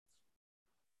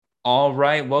All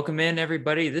right, welcome in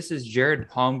everybody. This is Jared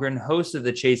Palmgren, host of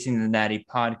the Chasing the Natty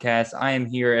podcast. I am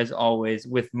here as always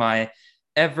with my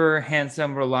ever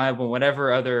handsome, reliable,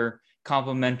 whatever other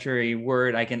complimentary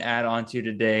word I can add on to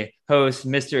today, host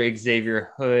Mr.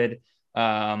 Xavier Hood.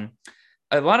 Um,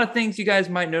 a lot of things you guys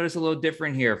might notice a little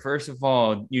different here. First of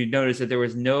all, you notice that there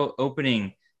was no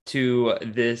opening to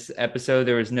this episode.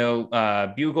 There was no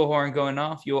bugle horn going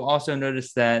off. You'll also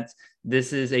notice that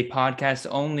this is a podcast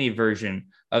only version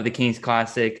of the King's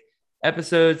Classic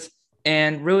episodes.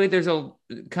 And really, there's a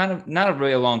kind of not a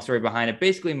really a long story behind it.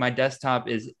 Basically, my desktop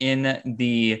is in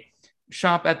the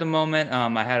shop at the moment.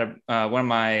 I had one of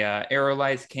my arrow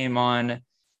lights came on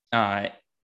uh,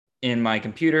 in my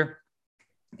computer,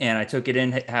 and I took it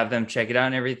in, have them check it out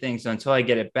and everything. So until I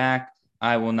get it back,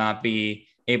 I will not be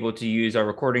able to use our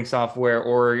recording software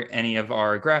or any of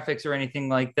our graphics or anything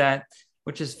like that,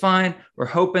 which is fine. We're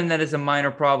hoping that is a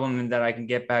minor problem and that I can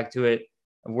get back to it.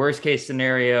 Worst case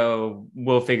scenario,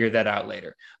 we'll figure that out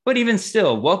later. But even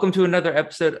still, welcome to another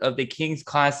episode of the King's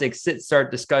Classic Sit Start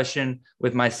discussion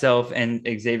with myself and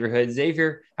Xavier Hood.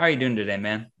 Xavier, how are you doing today,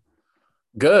 man?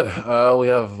 Good. We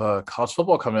have college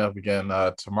football coming up again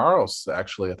tomorrow's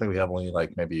actually. I think we have only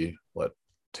like maybe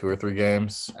two or three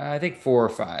games, I think 4 or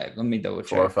 5. Let me double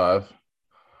four or check. five.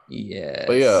 But yeah,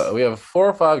 Yes. we have 4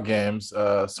 or 5 games.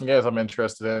 Some games I'm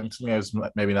interested in, some games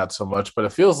maybe not so much. But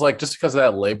it feels like just because of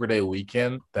that Labor Day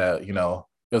weekend that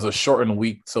it was a shortened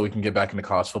week, so we can get back into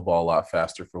college football a lot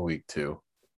faster for week 2.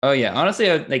 Oh yeah. Honestly,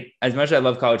 like as much as I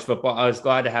love college football, I was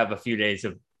glad to have a few days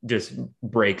of just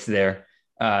breaks there.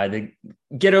 To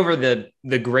get over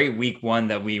the great week 1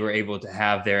 that we were able to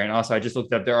have there. And also I just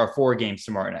looked up there are 4 games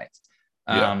tomorrow night.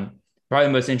 Yeah, Probably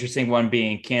the most interesting one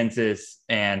being Kansas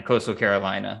and Coastal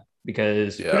Carolina,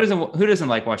 because yeah, who doesn't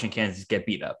like watching Kansas get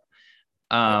beat up?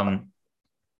 yeah. Um,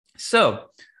 so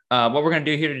what we're going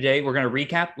to do here today, we're going to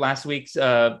recap last week's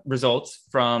results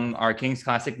from our Kings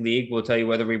Classic League. We'll tell you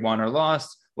whether we won or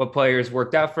lost, what players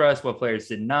worked out for us, what players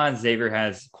did not. Xavier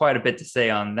has quite a bit to say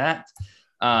on that.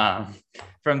 Um,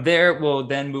 from there, we'll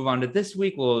then move on to this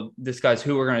week. We'll discuss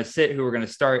who we're going to sit, who we're going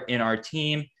to start in our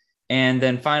team. And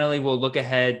then finally, we'll look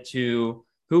ahead to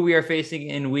who we are facing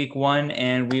in week 1,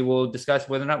 and we will discuss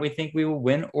whether or not we think we will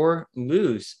win or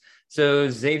lose. So,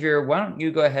 Xavier, why don't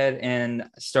you go ahead and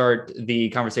start the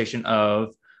conversation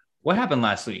of what happened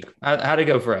last week? How'd it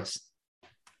go for us?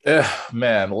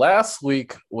 Man, last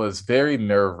week was very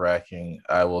nerve-wracking,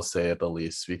 I will say at the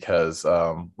least, because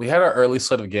we had our early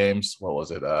slate of games. What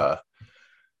was it? I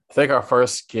think our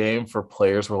first game for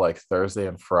players were like Thursday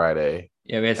and Friday,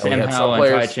 Yeah, we had and we Sam had some Howell and Ty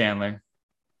players. Chandler.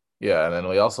 Yeah, and then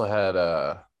we also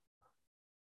had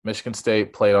Michigan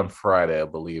State played on Friday, I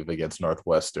believe, against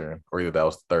Northwestern, or either that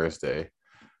was Thursday.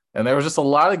 And there was just a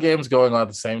lot of games going on at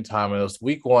the same time. And it was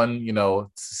week 1, to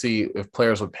see if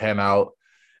players would pan out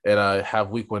and have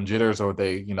week 1 jitters, or would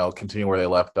they, continue where they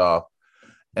left off.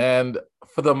 And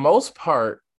for the most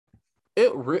part,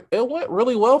 it went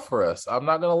really well for us. I'm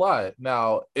not gonna lie.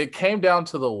 Now it came down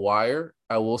to the wire,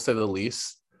 I will say the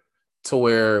least, to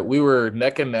where we were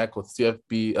neck and neck with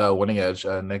CFB Winning Edge,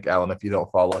 Nick Allen. If you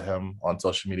don't follow him on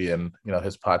social media and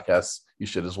his podcast, you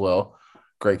should as well.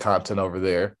 Great content over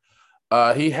there.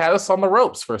 He had us on the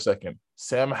ropes for a second.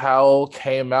 Sam Howell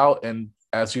came out and,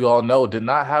 as you all know, did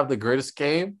not have the greatest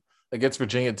game against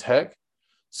Virginia Tech.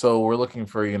 So we're looking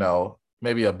for,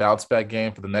 maybe a bounce back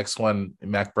game for the next one.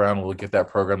 Mac Brown will get that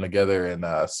program together and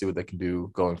see what they can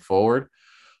do going forward.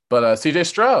 But CJ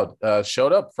Stroud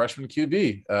showed up, freshman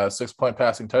QB, 6-point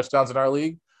passing touchdowns in our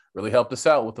league. Really helped us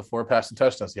out with the 4 passing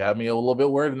touchdowns. He had me a little bit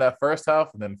worried in that first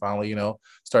half, and then finally,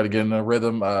 started getting a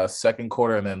rhythm second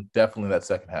quarter, and then definitely that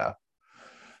second half.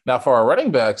 Now for our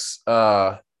running backs,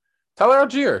 Tyler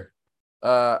Algier.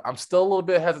 I'm still a little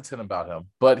bit hesitant about him,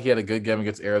 but he had a good game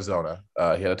against Arizona.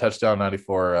 He had a touchdown,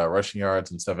 94 rushing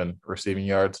yards and 7 receiving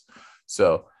yards.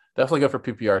 So definitely good for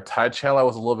PPR. Ty Chandler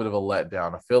was a little bit of a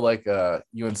letdown. I feel like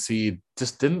UNC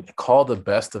just didn't call the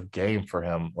best of game for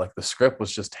him. Like the script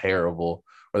was just terrible,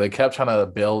 or they kept trying to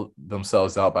bail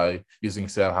themselves out by using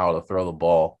Sam Howell to throw the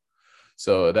ball.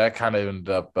 So that kind of ended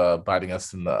up biting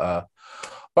us in the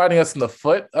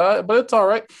foot. But it's all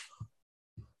right.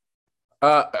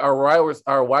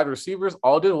 Our wide receivers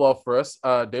all did well for us.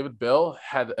 David Bell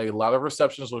had a lot of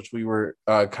receptions, which we were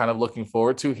kind of looking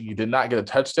forward to. He did not get a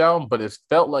touchdown, but it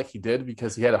felt like he did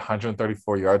because he had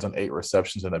 134 yards on 8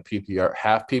 receptions in a PPR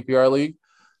half PPR league.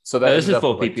 So that This ended is up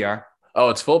full like, PPR. oh,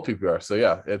 it's full PPR. So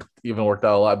yeah, it even worked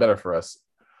out a lot better for us.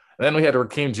 And then we had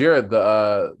Raheem Jarrett,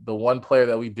 the one player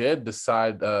that we did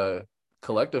decide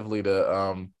collectively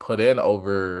to put in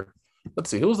over let's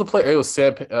see, who was the player? It was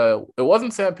Sam. It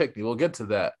wasn't Sam Pickney. We'll get to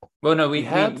that. Well, no, We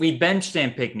had we benched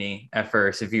Sam Pickney at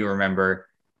first, if you remember,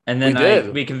 and we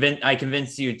then did. I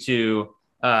convinced you to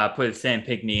put Sam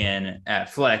Pickney in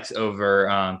at flex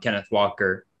over Kenneth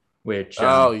Walker, which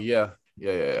Oh yeah.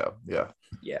 yeah.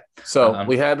 So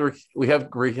we had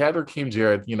Raheem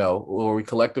Jarrett. Where we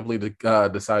collectively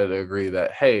decided to agree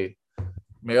that hey,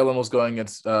 Maryland was going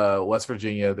against West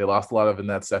Virginia. They lost a lot of in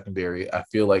that secondary. I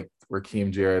feel like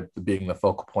Raheem Jarrett being the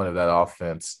focal point of that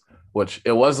offense, which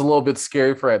it was a little bit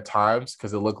scary for at times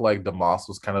because it looked like DeMoss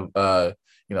was kind of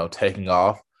taking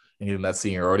off and getting that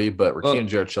seniority. But Raheem Well,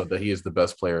 Jarrett showed that he is the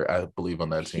best player, I believe, on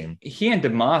that team. he and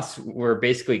DeMoss were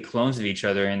basically clones of each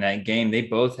other in that game. They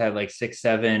both had like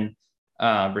 6-7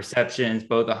 receptions,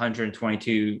 both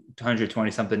 122,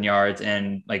 120 something yards,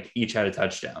 and like each had a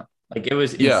touchdown. Like it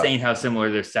was Yeah. insane how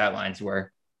similar their stat lines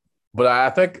were. But I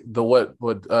think what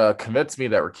convinced me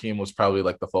that Raheem was probably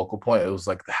like the focal point. It was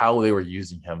like how they were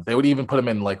using him. They would even put him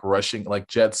in like rushing, like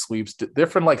jet sweeps,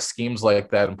 different like schemes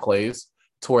like that in plays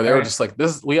to where they were just like,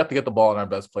 this. We have to get the ball in our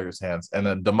best players' hands. And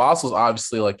then DeMoss was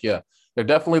obviously like, yeah, they're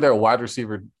definitely their wide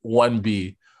receiver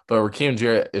 1B, but Raheem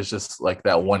Jarrett is just like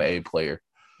that 1A player.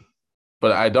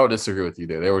 But I don't disagree with you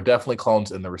there. They were definitely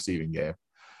clones in the receiving game.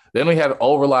 Then we had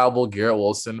all reliable Garrett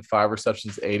Wilson, 5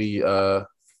 receptions, 80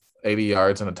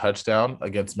 yards and a touchdown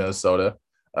against Minnesota.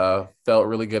 Felt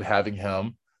really good having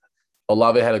him.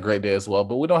 Olave had a great day as well,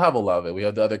 but we don't have Olave. We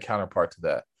have the other counterpart to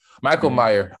that. Michael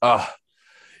Mayer. I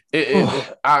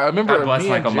remember God bless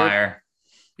Michael Mayer.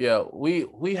 Yeah,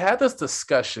 we had this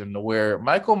discussion where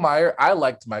Michael Mayer, I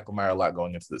liked Michael Mayer a lot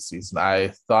going into this season.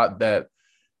 I thought that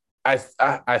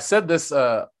I said this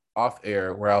off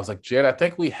air where I was like, Jared, I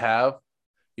think we have,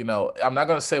 I'm not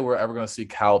going to say we're ever going to see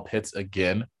Kyle Pitts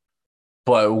again,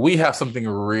 but we have something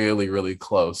really, really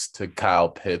close to Kyle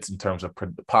Pitts in terms of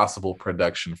possible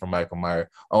production from Michael Mayer,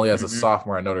 only as a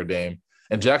sophomore at Notre Dame.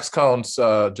 And Jack Cones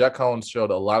showed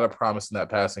a lot of promise in that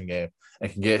passing game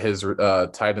and can get his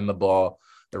tight end the ball,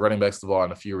 the running backs the ball,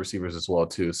 and a few receivers as well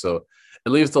too. So it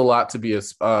leaves a lot to be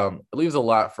it leaves a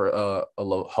lot for a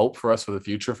hope for us for the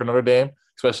future for Notre Dame,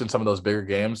 especially in some of those bigger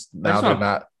games. Now they're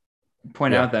not.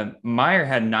 Point out that Meyer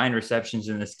had 9 receptions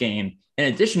in this game.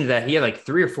 In addition to that, he had like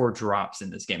 3 or 4 drops in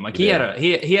this game. Like he had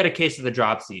a case of the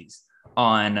dropsies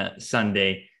on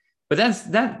Sunday. But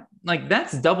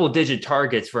that's double digit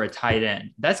targets for a tight end.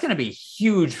 That's going to be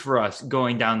huge for us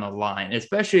going down the line,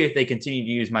 especially if they continue to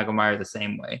use Michael Mayer the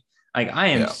same way. Like I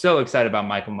am so excited about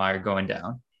Michael Mayer going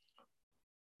down.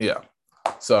 Yeah.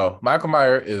 So Michael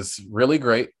Mayer is really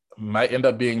great. Might end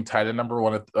up being tight end number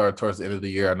 1 towards the end of the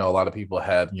year. I know a lot of people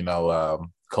had,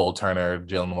 Cole Turner,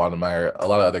 Jalen Wademeyer, a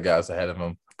lot of other guys ahead of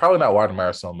him. Probably not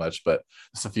Wademeyer so much, but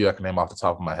just a few I can name off the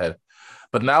top of my head.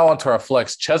 But now onto our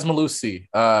flex, Ches Malusi.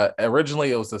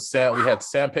 Originally, it was we had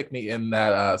Sam Pickney in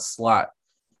that slot,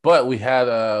 but we had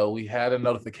a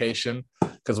notification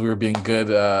because we were being good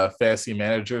fantasy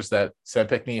managers that Sam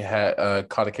Pickney had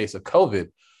caught a case of COVID.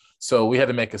 So we had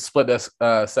to make a split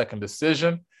second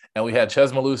decision. And we had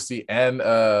Ches Malusi and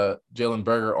Jalen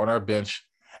Berger on our bench.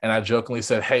 And I jokingly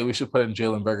said, hey, we should put in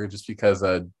Jalen Berger just because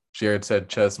Jared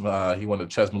said he wanted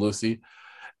Ches Malusi.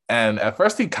 And at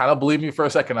first he kind of believed me for a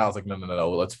second. I was like, no,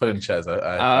 let's put in Ches.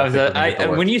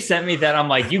 When you sent me that, I'm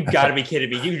like, you got to be kidding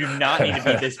me. You do not need to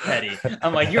be this petty.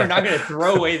 I'm like, you're not going to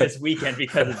throw away this weekend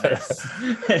because of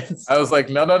this. I was like,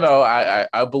 no.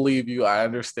 I believe you. I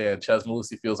understand. Ches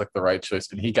Malusi feels like the right choice.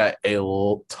 And he got a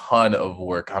ton of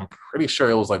work. I'm pretty sure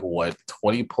it was like,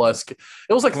 20 plus?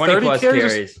 It was like 30 plus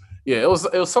carries. Yeah, it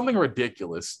was something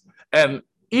ridiculous. And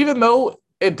even though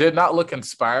it did not look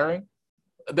inspiring,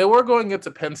 they were going into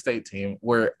Penn State team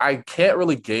where I can't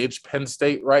really gauge Penn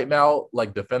State right now,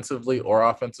 like defensively or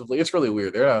offensively. It's really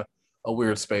weird. They're in a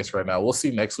weird space right now. We'll see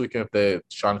next week if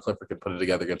Sean Clifford can put it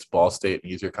together against Ball State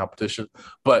and easier competition.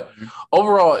 But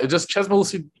overall, it just Ches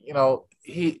Malusi,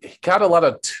 he got a lot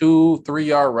of 2-3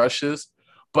 yard rushes,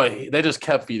 but they just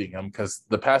kept feeding him because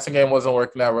the passing game wasn't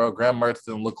working that well. Graham Mertz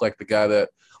didn't look like the guy that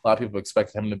a lot of people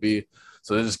expected him to be.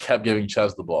 So they just kept giving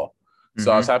Ches the ball. So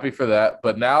I was happy for that.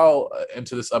 But now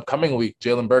into this upcoming week,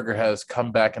 Jalen Berger has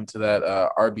come back into that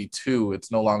RB2. It's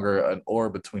no longer an or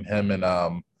between him and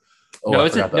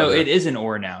it is an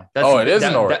or now. It is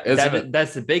an or.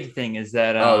 That's the big thing is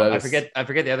that I forget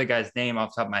the other guy's name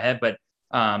off the top of my head, but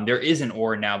there is an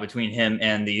or now between him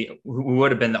and who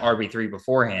would have been the RB3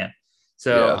 beforehand.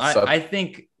 So I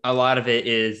think a lot of it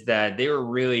is that they were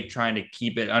really trying to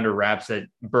keep it under wraps that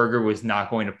Berger was not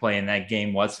going to play in that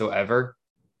game whatsoever.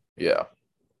 Yeah.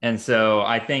 And so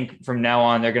I think from now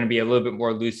on, they're going to be a little bit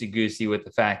more loosey-goosey with the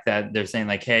fact that they're saying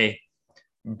like, hey,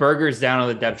 Berger's down on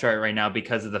the depth chart right now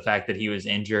because of the fact that he was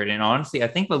injured. And honestly, I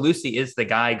think Malusi is the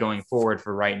guy going forward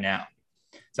for right now.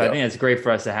 So I think that's great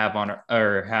for us to have on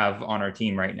our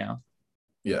team right now.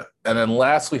 Yeah. And then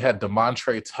last we had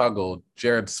Demontre Tuggle,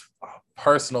 Jared's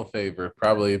personal favorite,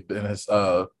 probably been his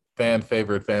fan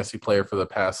favorite fantasy player for the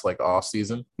past off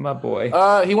season. My boy.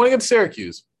 He went against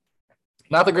Syracuse.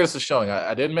 Not the greatest of showing.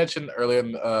 I did mention earlier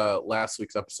in last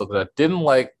week's episode that I didn't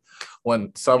like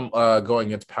when some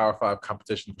going into Power 5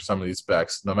 competition for some of these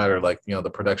backs, no matter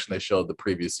the production they showed the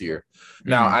previous year.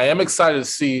 Now I am excited to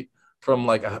see from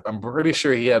I'm pretty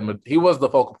sure he was the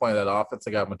focal point of that offense.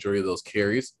 I got majority of those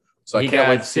carries. So I can't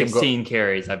wait to see him go. 16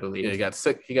 carries, I believe. Yeah,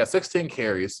 he got 16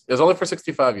 carries. It was only for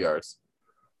 65 yards.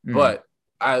 But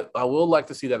I will like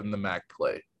to see that in the MAC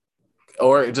play.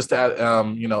 Or just to add,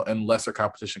 in lesser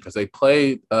competition, because they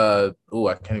play I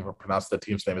can't even pronounce that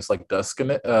team's name. It's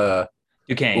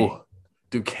Duquesne.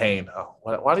 Duquesne. Oh,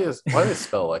 why do you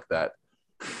spell like that?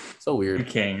 So weird.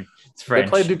 Duquesne. It's French. They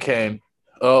play Duquesne.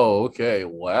 Oh, okay.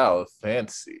 Wow,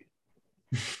 fancy.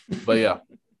 But yeah.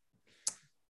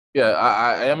 Yeah,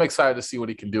 I am excited to see what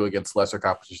he can do against lesser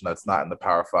competition that's not in the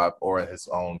Power 5 or in his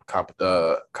own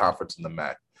conference in the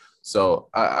MAC. So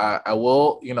I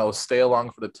will, stay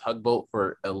along for the tugboat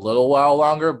for a little while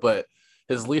longer, but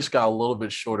his leash got a little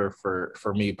bit shorter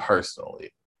for me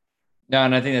personally. No,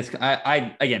 and I think that's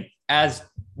I again, as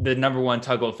the number one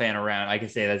tugboat fan around, I can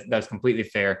say that's completely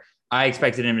fair. I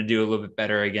expected him to do a little bit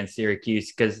better against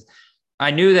Syracuse because I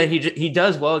knew that he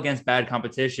does well against bad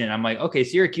competition. I'm like, okay,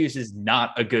 Syracuse is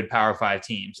not a good Power 5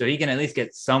 team, so he can at least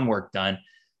get some work done.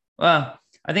 Well,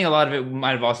 I think a lot of it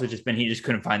might have also just been he just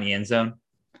couldn't find the end zone.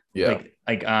 Yeah,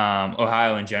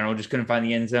 Ohio in general just couldn't find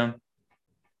the end zone.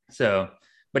 So,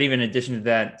 but even in addition to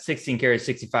that, 16 carries,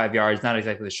 65 yards, not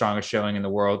exactly the strongest showing in the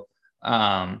world.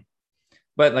 But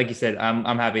like you said,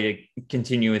 I'm happy to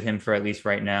continue with him for at least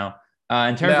right now.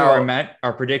 In terms of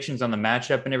our predictions on the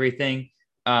matchup and everything.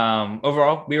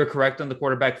 Overall, we were correct on the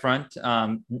quarterback front.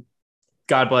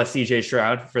 God bless CJ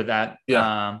Stroud for that.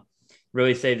 Yeah.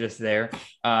 Really saved us there.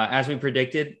 As we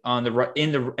predicted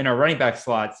in our running back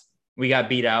slots, we got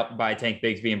beat out by Tank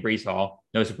Bigsby and Breece Hall.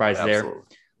 No surprise there.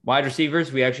 Wide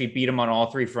receivers, we actually beat them on all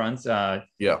three fronts.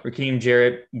 Raheem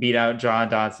Jarrett beat out John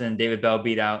Dotson. David Bell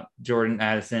beat out Jordan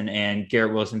Addison, and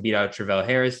Garrett Wilson beat out Travell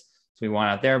Harris. So we won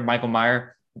out there. Michael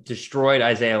Meyer destroyed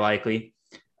Isaiah Likely.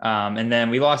 And then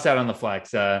we lost out on the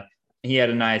flex. He had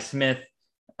Anaya Smith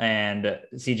and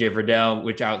CJ Verdell,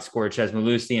 which outscored Chez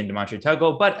Malusi and Demontre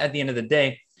Tuggle. But at the end of the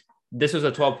day, this was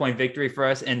a 12-point victory for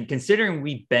us. And considering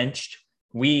we benched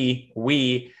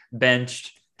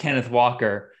Kenneth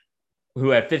Walker, who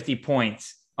had 50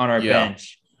 points on our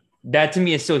bench, that to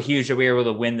me is so huge that we were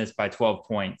able to win this by 12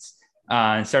 points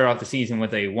and start off the season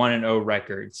with a 1-0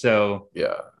 record. So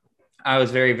I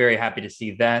was very, very happy to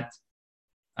see that.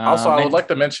 Also, I would like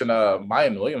to mention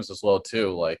Mayan Williams as well,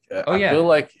 too. I feel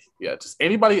like, just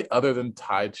anybody other than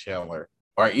Ty Chandler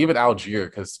or even Algier,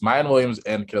 because Mayan Williams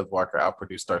and Kenneth Walker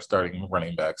outproduced our starting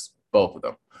running backs, both of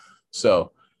them.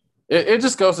 So it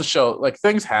just goes to show,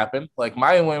 things happen.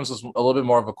 Mayan Williams was a little bit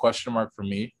more of a question mark for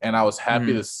me, and I was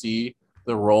happy to see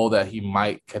the role that he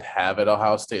could have at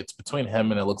Ohio State. It's between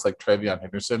him and it looks like Trevion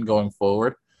Henderson going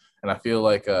forward, and I feel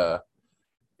like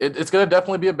it's going to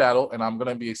definitely be a battle, and I'm going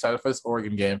to be excited for this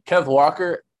Oregon game. Kenneth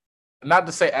Walker, not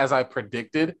to say as I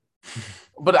predicted,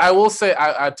 but I will say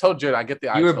I told Jared I get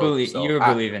the you were believing. You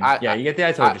get the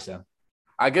I told you so.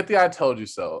 I get the I told you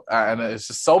so. And it's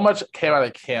just so much came out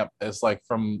of camp. It's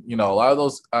from, a lot of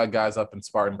those guys up in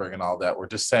Spartanburg and all that were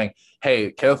just saying,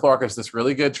 hey, Kenneth Walker is this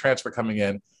really good transfer coming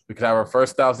in. We could have our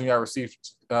first 1,000-yard received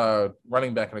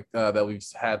running back that we've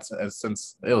had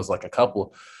since it was a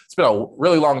couple. It's been a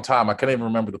really long time. I can't even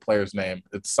remember the player's name.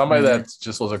 It's somebody that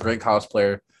just was a great college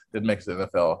player, didn't make it to the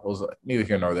NFL. It was neither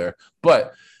here nor there.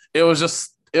 But it was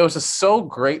just so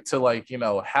great to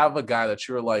have a guy that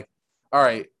you were all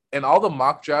right, in all the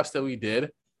mock drafts that we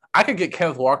did, I could get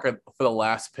Kenneth Walker for the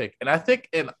last pick. And I think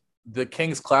in the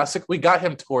Kings Classic, we got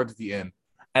him towards the end.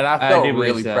 And I felt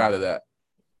really proud of that.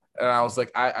 And I was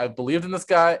I believed in this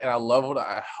guy, and I love it.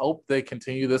 I hope they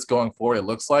continue this going forward. It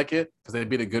looks like it because they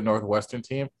beat a good Northwestern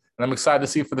team. And I'm excited to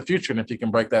see for the future and if he can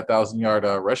break that 1,000-yard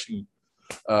rushing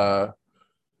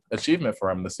achievement for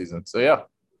him this season. So, yeah.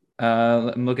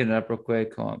 I'm looking it up real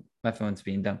quick. Hold on. My phone's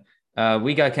being dumb.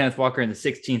 We got Kenneth Walker in the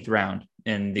 16th round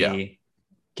in the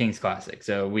Kings Classic.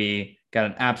 So we got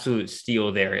an absolute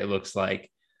steal there, it looks like.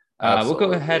 We'll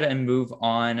go ahead and move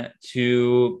on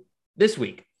to this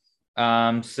week.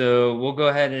 So we'll go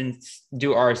ahead and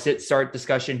do our sit-start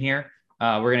discussion here.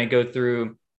 We're going to go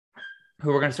through who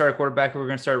we're going to start at quarterback, who we're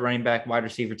going to start at running back, wide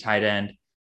receiver, tight end,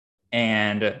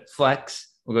 and flex.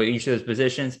 We'll go each of those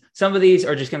positions. Some of these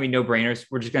are just going to be no-brainers.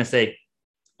 We're just going to say,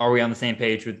 are we on the same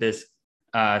page with this?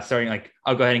 Starting, like,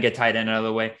 I'll go ahead and get tight end out of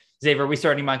the way. Xavier, are we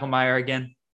starting Michael Mayer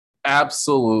again?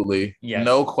 Absolutely. Yes.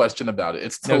 No question about it.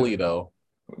 It's Toledo.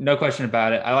 No question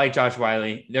about it. I like Josh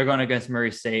Wiley. They're going against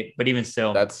Murray State, but even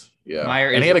still, Meyer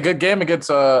and he had a good game against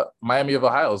Miami of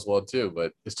Ohio as well too.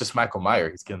 But it's just Michael Mayer.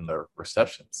 He's getting the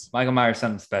receptions. Michael Mayer is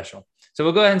something special. So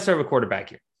we'll go ahead and start with quarterback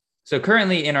here. So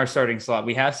currently in our starting slot,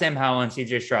 we have Sam Howell and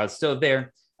CJ Stroud still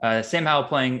there. Sam Howell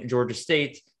playing Georgia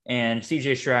State and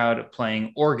CJ Stroud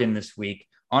playing Oregon this week.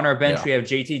 On our bench, we have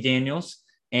JT Daniels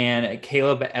and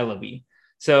Caleb Ellaby.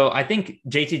 So I think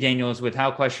JT Daniels, with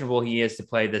how questionable he is to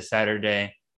play this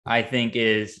Saturday, I think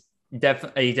is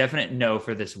a definite no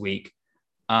for this week.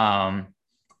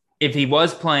 If he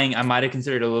was playing, I might have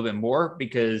considered a little bit more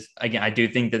because, again, I do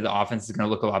think that the offense is going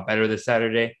to look a lot better this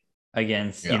Saturday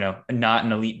against, not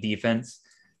an elite defense.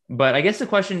 But I guess the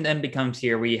question then becomes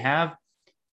here. We have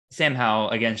Sam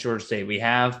Howell against Georgia State. We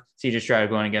have CJ Stroud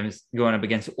going up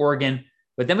against Oregon.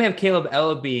 But then we have Caleb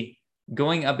Ellaby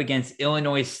going up against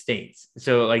Illinois State.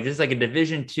 So, like, this is like a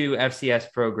Division II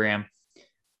FCS program.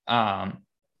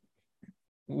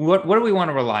 What do we want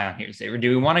to rely on here, Xavier? Do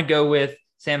we want to go with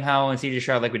Sam Howell and CJ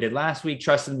Stroud like we did last week,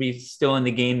 trust them to be still in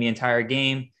the game the entire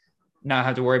game, not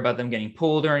have to worry about them getting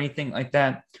pulled or anything like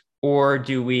that? Or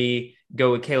do we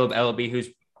go with Caleb Ellaby, who's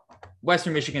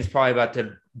Western Michigan's probably about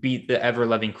to beat the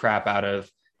ever-loving crap out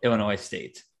of Illinois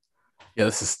State? Yeah,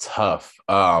 this is tough.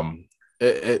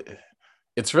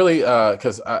 It's really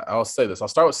because I'll say this. I'll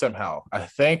start with Sam Howell. I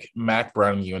think Mac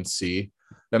Brown and UNC,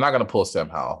 they're not going to pull Sam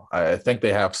Howell. I think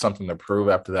they have something to prove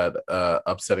after that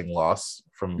upsetting loss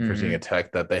from Virginia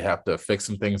Tech, that they have to fix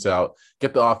some things out,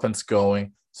 get the offense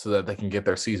going so that they can get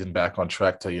their season back on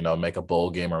track to, make a bowl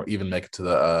game or even make it to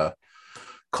the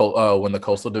win the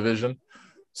Coastal Division.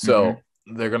 So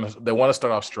they want to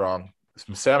start off strong.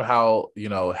 Sam Howell,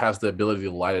 has the ability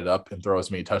to light it up and throw as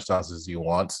many touchdowns as he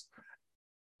wants.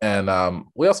 And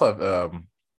we also have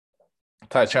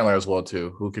Ty Chandler as well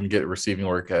too, who can get receiving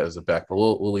work as a back, but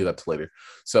we'll leave that to later.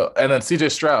 So, and then CJ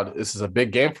Stroud, this is a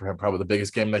big game for him, probably the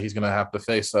biggest game that he's going to have to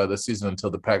face this season until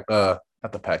the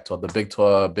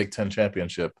Big Ten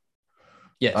championship.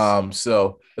 Yes.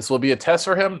 So this will be a test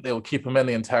for him. They will keep him in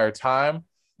the entire time.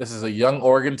 This is a young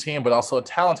Oregon team, but also a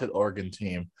talented Oregon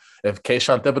team. If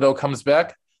Kayshon Thibodeau comes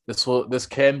back, this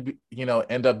can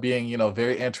end up being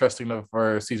very interesting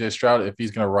for CJ Stroud if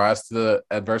he's going to rise to the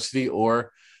adversity,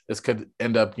 or this could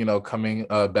end up coming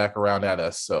back around at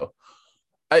us. So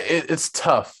it's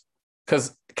tough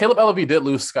because Caleb Ellaby did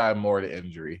lose Sky Moore to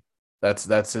injury.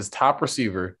 That's his top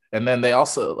receiver, and then they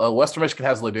also Western Michigan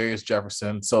has Ladarius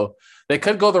Jefferson, so they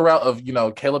could go the route of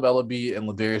Caleb Ellaby and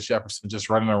Ladarius Jefferson just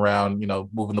running around,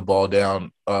 moving the ball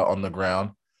down on the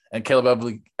ground, and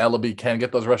Caleb Ellaby can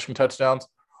get those rushing touchdowns.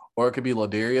 Or it could be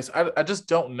Ladarius. I just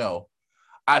don't know.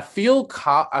 I feel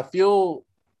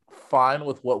fine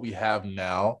with what we have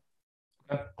now.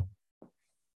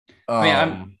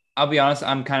 I'll be honest.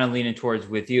 I'm kind of leaning towards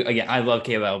with you. Again, I love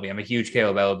Caleb Ellaby. I'm a huge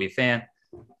Caleb Ellaby fan.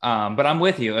 But I'm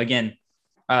with you. Again,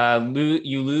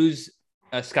 you lose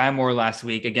Sky Moore last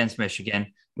week against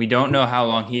Michigan. We don't know how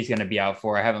long he's going to be out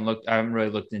for. I haven't really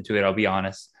looked into it. I'll be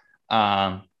honest.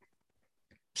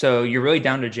 So you're really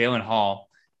down to Jalen Hall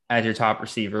as your top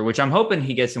receiver, which I'm hoping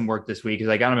he gets some work this week because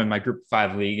I got him in my Group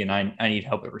 5 league and I need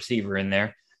help at receiver in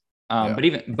there. But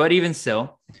even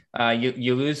still,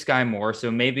 you lose Sky Moore,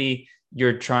 so maybe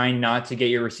you're trying not to get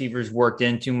your receivers worked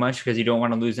in too much because you don't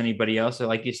want to lose anybody else. So,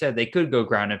 like you said, they could go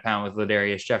ground and pound with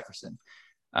Ladarius Jefferson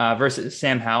versus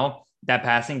Sam Howell. That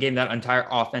passing game, that entire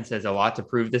offense has a lot to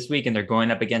prove this week, and they're going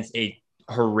up against a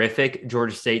horrific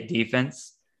Georgia State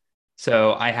defense.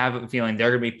 So I have a feeling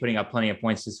they're going to be putting up plenty of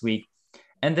points this week.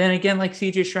 And then again, like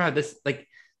CJ Stroud,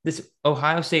 this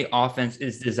Ohio State offense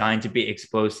is designed to be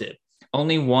explosive.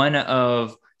 Only one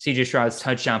of CJ Stroud's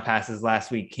touchdown passes last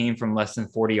week came from less than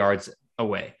 40 yards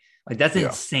away. That's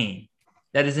insane.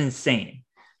 That is insane.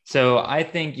 So I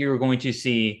think you're going to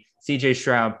see CJ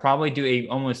Stroud probably do a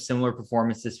almost similar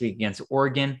performance this week against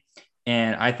Oregon.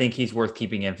 And I think he's worth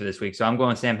keeping in for this week. So I'm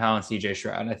going Sam Howell and CJ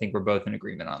Stroud. I think we're both in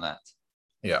agreement on that.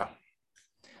 Yeah.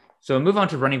 So we'll move on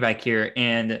to running back here.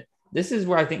 And this is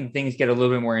where I think things get a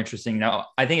little bit more interesting. Now,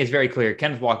 I think it's very clear.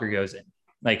 Kenneth Walker goes in.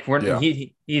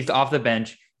 He's off the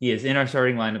bench. He is in our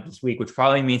starting lineup this week, which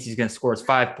probably means he's going to score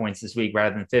 5 points this week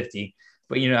rather than 50.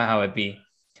 But you know how it be.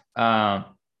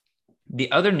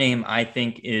 The other name I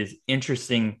think is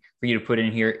interesting for you to put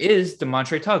in here is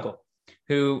DeMontre Tuggle,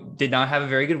 who did not have a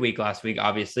very good week last week,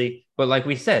 obviously. But like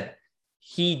we said,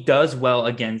 he does well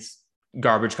against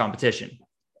garbage competition.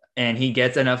 and he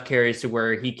gets enough carries to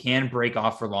where he can break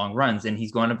off for long runs. And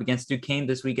he's going up against Duquesne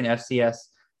this week in FCS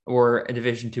or a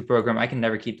Division II program. I can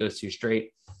never keep those two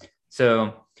straight.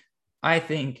 So I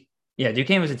think, yeah,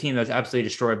 Duquesne was a team that was absolutely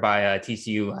destroyed by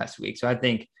TCU last week. So I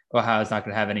think Ohio's not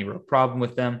going to have any real problem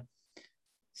with them.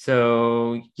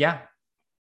 So, yeah.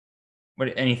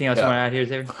 Anything else you want to add here,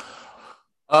 Xavier?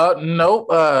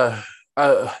 No.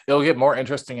 It'll get more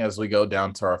interesting as we go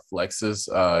down to our flexes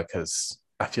because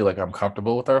I feel like I'm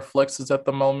comfortable with our flexes at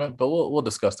the moment, but we'll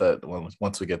discuss that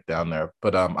once we get down there.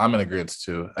 But I'm in agreement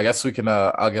too. I guess we can.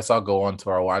 I guess I'll go on to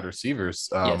our wide receivers.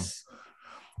 Yes.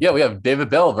 Yeah, we have David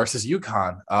Bell versus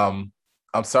UConn.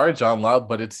 I'm sorry, John Love,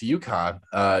 but it's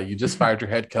UConn. You just fired your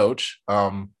head coach.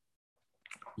 You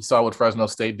saw what Fresno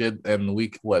State did in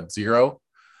week 0,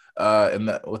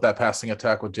 with that passing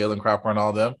attack with Jalen Cropper and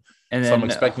all them. And then so I'm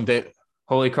expecting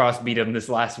Holy Cross beat him this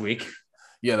last week.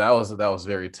 Yeah, that was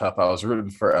very tough. I was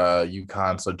rooting for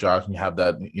UConn so John can have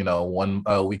that 1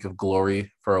 week of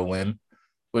glory for a win,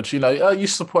 which you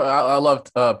support. I love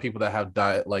people that have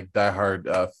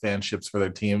diehard fanships for their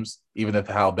teams, even if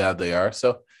how bad they are.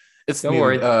 So it's don't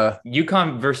worry.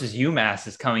 UConn versus UMass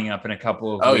is coming up in a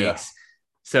couple of weeks. Yeah.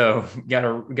 So got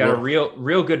a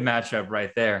real good matchup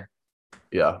right there.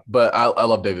 Yeah, but I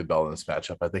love David Bell in this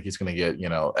matchup. I think he's going to get,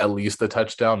 at least a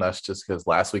touchdown. That's just because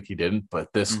last week he didn't. But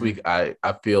this week, I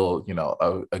feel,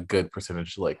 a good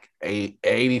percentage, like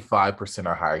 85%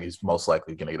 or higher, he's most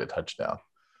likely going to get a touchdown.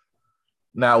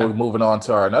 Now we're moving on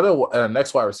to our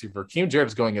next wide receiver. Rakeem Jarrett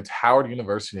is going into Howard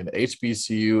University in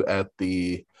HBCU at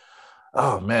the,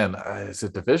 is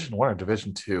it Division I or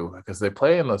Division II? Because they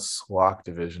play in the SWAC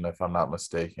division, if I'm not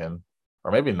mistaken.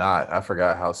 Or maybe not. I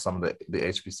forgot how some of the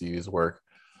HBCUs work.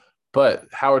 But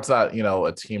Howard's not,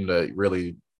 a team to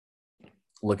really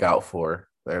look out for.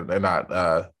 They're not.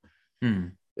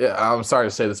 Yeah, I'm sorry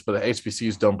to say this, but the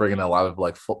HBCUs don't bring in a lot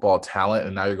of football talent.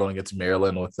 And now you're going against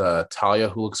Maryland with Talia,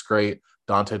 who looks great,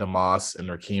 Dante DeMoss, and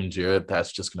Rakeem Jarrett.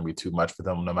 That's just going to be too much for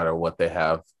them, no matter what they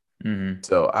have.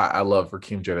 So I love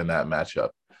Rakeem Jarrett in that matchup.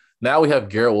 Now we have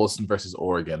Garrett Wilson versus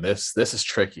Oregon. This is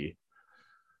tricky.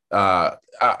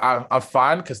 I'm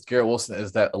fine because Garrett Wilson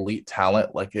is that elite talent.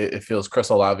 It feels Chris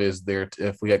Olave is there.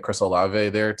 If we get Chris Olave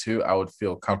there too, I would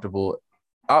feel comfortable,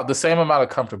 the same amount of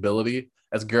comfortability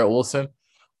as Garrett Wilson.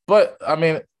 But I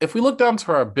mean, if we look down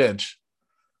to our bench,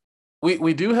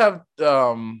 we do have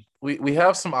we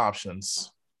have some options.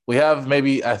 We have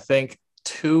maybe I think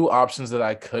 2 options that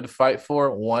I could fight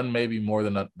for. One maybe more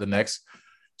than the next.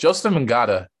 Joseph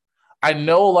Ngata. I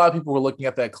know a lot of people were looking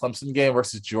at that Clemson game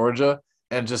versus Georgia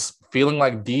and just feeling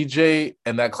like DJ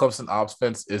and that Clemson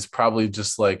offense is probably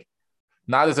just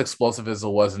not as explosive as it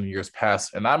was in years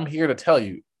past. And I'm here to tell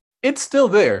you, it's still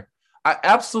there.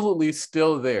 Absolutely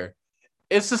still there.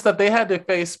 It's just that they had to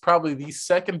face probably the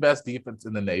second best defense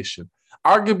in the nation.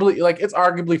 Arguably, it's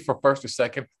arguably for first or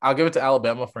second. I'll give it to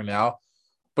Alabama for now.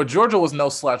 But Georgia was no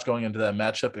slouch going into that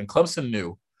matchup, and Clemson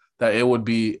knew that it would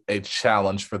be a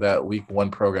challenge for that week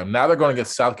 1 program. Now they're going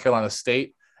against South Carolina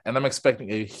State. And I'm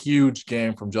expecting a huge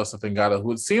game from Joseph Ngata, who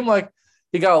would seem like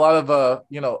he got a lot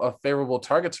of favorable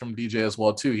targets from DJ as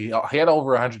well too. He had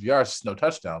over 100 yards, just no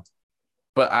touchdowns.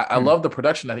 But I love the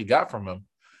production that he got from him.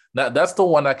 That's the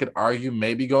one I could argue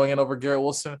maybe going in over Garrett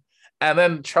Wilson. And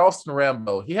then Charleston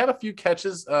Rambo, he had a few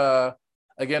catches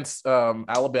against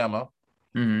Alabama,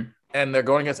 and they're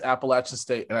going against Appalachian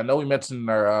State. And I know we mentioned in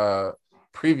our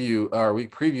week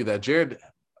preview that Jared.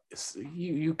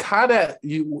 You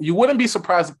wouldn't be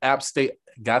surprised if App State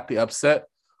got the upset,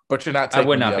 but you're not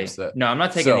taking the upset. No, I'm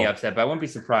not taking the upset, but I wouldn't be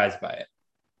surprised by it.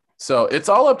 So it's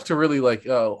all up to really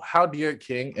how Derek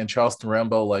King and Charleston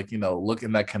Rambo look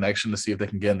in that connection to see if they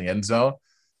can get in the end zone.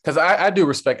 Because I do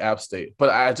respect App State, but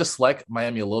I just like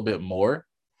Miami a little bit more.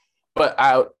 But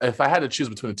if I had to choose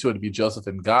between the two, it'd be Joseph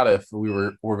and Ngata if we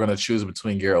were going to choose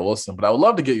between Garrett Wilson. But I would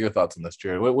love to get your thoughts on this,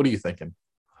 Jared. What are you thinking?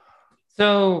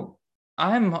 So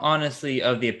I'm honestly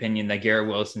of the opinion that Garrett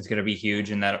Wilson's going to be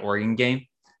huge in that Oregon game.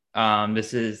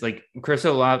 This is Chris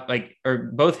Olave, or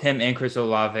both him and Chris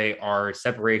Olave are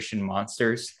separation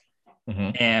monsters.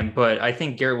 But I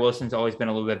think Garrett Wilson's always been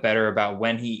a little bit better about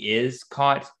when he is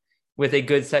caught with a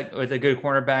good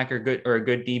cornerback or a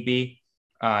good DB.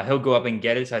 He'll go up and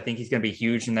get it. So I think he's going to be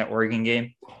huge in that Oregon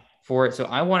game for it. So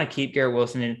I want to keep Garrett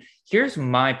Wilson in. Here's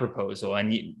my proposal,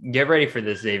 and get ready for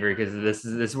this, Xavier, because this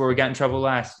is where we got in trouble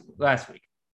last week.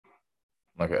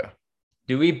 Okay.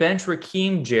 Do we bench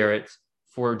Rakeem Jarrett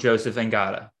for Joseph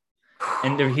Ngata?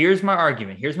 And here's my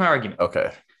argument.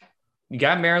 Okay. You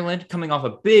got Maryland coming off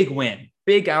a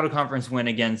big out-of-conference win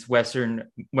against West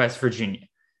Virginia.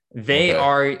 They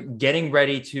are getting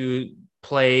ready to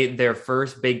play their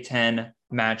first Big Ten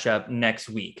matchup next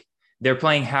week. They're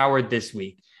playing Howard this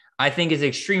week. I think it's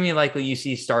extremely likely you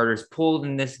see starters pulled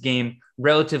in this game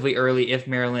relatively early if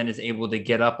Maryland is able to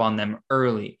get up on them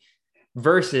early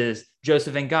versus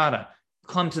Joseph Ngata,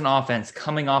 Clemson offense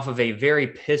coming off of a very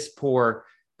piss poor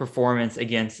performance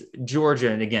against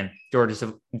Georgia. And again, Georgia's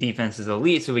defense is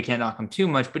elite, so we can't knock them too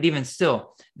much. But even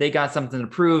still, they got something to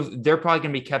prove. They're probably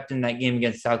going to be kept in that game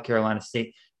against South Carolina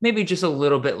State, maybe just a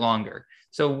little bit longer.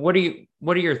 So what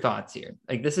are your thoughts here?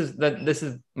 Like this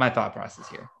is my thought process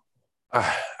here.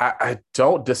 I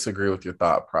don't disagree with your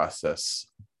thought process,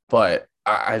 but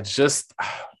I just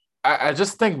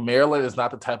think Maryland is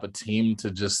not the type of team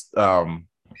to just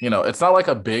it's not like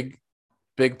a Big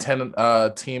Ten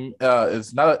team.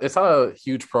 It's not a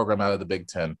huge program out of the Big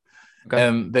Ten. Okay.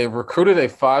 And they recruited a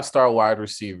 5-star wide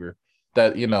receiver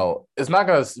that is not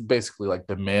going to basically like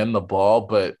demand the ball,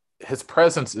 but his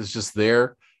presence is just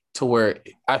there to where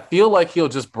I feel like he'll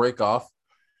just break off.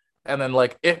 And then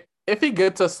like if he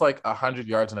gets us like 100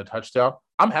 yards and a touchdown,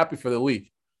 I'm happy for the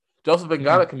week. Joseph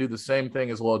Ngata can do the same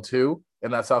thing as well too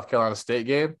in that South Carolina State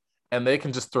game, and they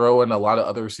can just throw in a lot of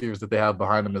other receivers that they have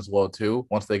behind them as well too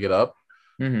once they get up.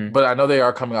 Mm-hmm. But I know they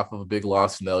are coming off of a big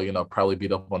loss, and they'll probably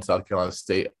beat up on South Carolina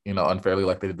State unfairly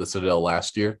like they did the Citadel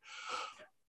last year.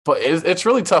 But it's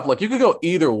really tough. Like you could go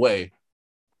either way.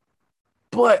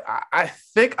 But I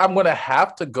think I'm going to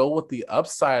have to go with the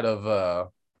upside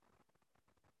of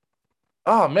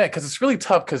oh, man, because it's really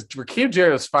tough because Rakeem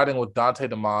Jarrett is fighting with Dante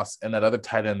DeMoss and that other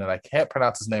tight end that I can't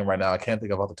pronounce his name right now. I can't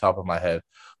think of off the top of my head.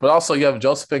 But also you have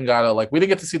Joseph Ngata. Like we didn't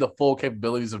get to see the full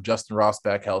capabilities of Justin Ross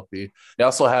back healthy. They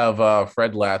also have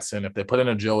Fred Latson. If they put in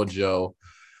a Joe,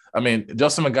 I mean,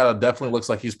 Justin Ngata definitely looks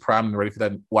like he's primed and ready for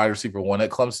that wide receiver one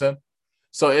at Clemson.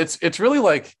 So it's really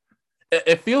like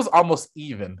it feels almost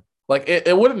even. Like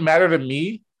it wouldn't matter to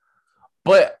me.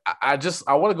 But I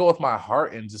want to go with my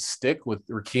heart and just stick with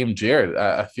Rakeem Jarrett.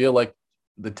 I feel like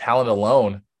the talent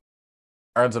alone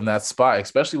earns him that spot,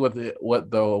 especially with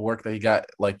the work that he got,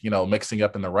 like, mixing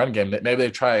up in the run game. Maybe they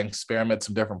try and experiment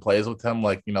some different plays with him,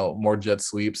 like, more jet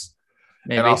sweeps.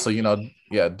 Maybe. And also,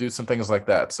 do some things like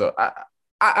that. So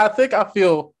I think I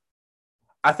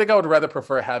would rather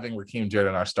prefer having Rakeem Jarrett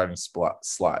in our starting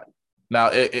slot.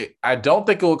 Now, I don't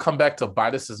think it will come back to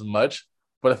bite us as much.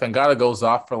 But if Ngata goes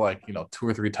off for 2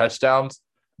 or 3 touchdowns,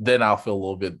 then I'll feel a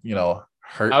little bit,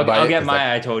 hurt. I'll get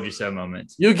my I told you so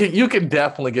moments. You can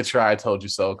definitely get your I told you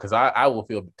so because I will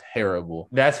feel terrible.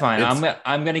 That's fine.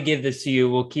 I'm gonna give this to you.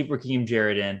 We'll keep Rakeem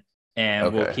Jarrett in,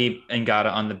 and we'll keep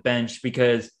Ngata on the bench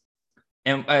because,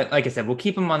 and like I said, we'll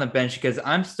keep him on the bench because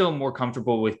I'm still more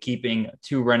comfortable with keeping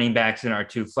 2 running backs in our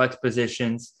 2 flex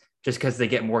positions just because they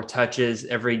get more touches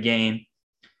every game.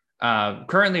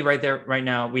 Currently right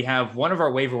now, we have one of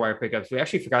our waiver wire pickups. We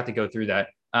actually forgot to go through that.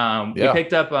 We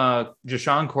picked up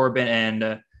Jashawn Corbin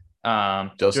and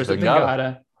Joseph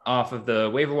Ngata off of the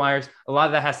waiver wires. A lot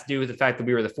of that has to do with the fact that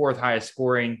we were the 4th highest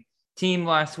scoring team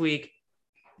last week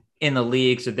in the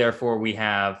league. So therefore we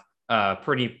have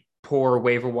pretty poor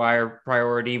waiver wire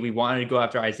priority. We wanted to go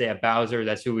after Isaiah Bowser.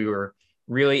 That's who we were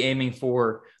really aiming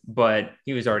for, but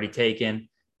he was already taken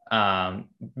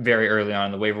very early on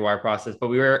in the waiver wire process. But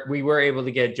we were able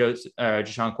to get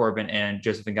Jashawn Corbin and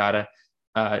Joseph Ngata.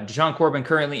 Jashawn Corbin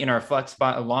currently in our flex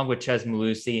spot along with Chez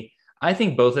Mellusi. I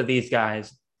think both of these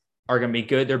guys are going to be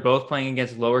good. They're both playing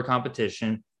against lower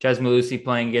competition. Chez Mellusi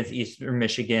playing against Eastern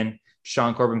Michigan.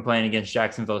 Jashawn Corbin playing against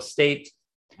Jacksonville State.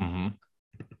 Mm-hmm.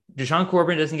 Jashawn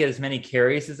Corbin doesn't get as many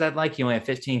carries as I'd like. He only had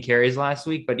 15 carries last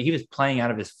week, but he was playing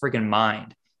out of his freaking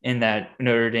mind in that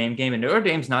Notre Dame game. And Notre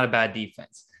Dame's not a bad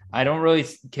defense. I don't really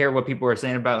care what people are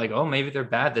saying about maybe they're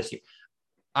bad this year.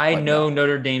 I know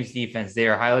Notre Dame's defense. They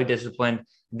are highly disciplined.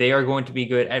 They are going to be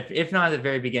good, if not at the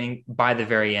very beginning, by the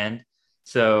very end.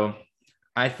 So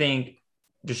I think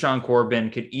Jashawn Corbin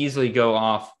could easily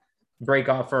break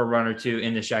off for a run or 2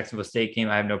 in the Jacksonville State game.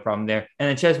 I have no problem there. And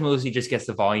then Chez Mellusi just gets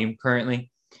the volume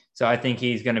currently. So I think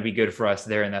he's going to be good for us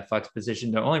there in that flex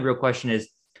position. The only real question is,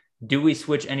 do we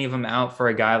switch any of them out for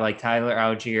a guy like Tyler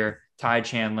Algier, Ty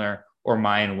Chandler, or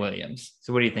Mayan Williams?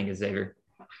 So what do you think, Xavier?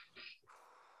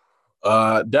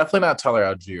 Definitely not Tyler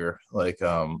Algier.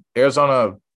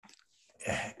 Arizona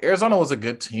was a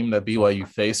good team that BYU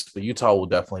faced, but Utah will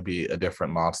definitely be a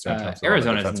different monster. In terms of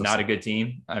Arizona is not a good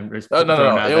team.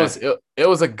 No. It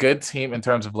was a good team in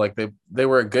terms of they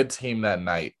were a good team that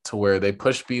night to where they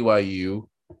pushed BYU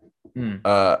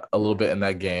a little bit in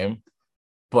that game.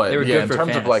 But in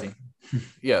terms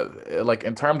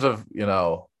of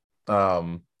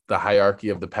the hierarchy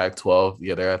of the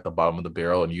Pac-12, they're at the bottom of the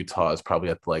barrel, and Utah is probably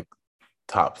at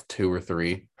top 2 or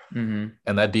 3. Mm-hmm.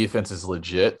 and that defense is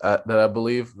legit. That I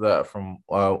believe that from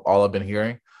all I've been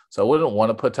hearing. So I wouldn't want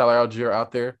to put Tyler Algier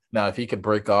out there. Now, if he could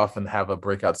break off and have a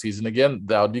breakout season again,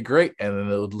 that would be great. And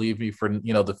then it would leave me for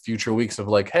the future weeks of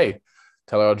like, hey,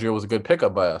 Tyler Algier was a good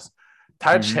pickup by us.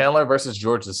 Ty Mm-hmm. Chandler versus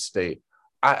Georgia State.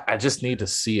 I just need to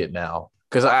see it now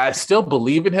because I still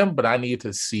believe in him, but I need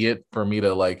to see it for me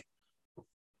to like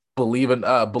believe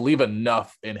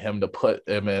enough in him to put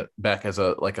him back as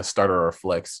a starter or a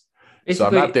flex. So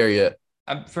I'm not Basically, there yet.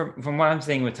 from what I'm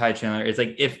saying with Ty Chandler, it's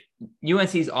like if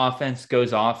UNC's offense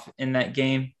goes off in that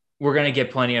game, we're gonna get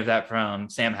plenty of that from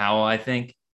Sam Howell, I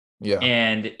think. Yeah,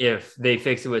 And if they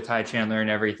fix it with Ty Chandler and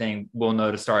everything, we'll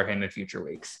know to start him in future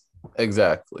weeks.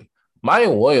 exactly.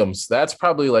 Mayan Williams, that's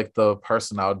probably like the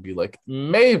person I would be like,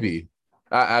 maybe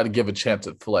I'd give a chance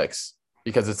at flex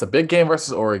because it's a big game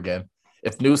versus Oregon.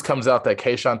 If news comes out that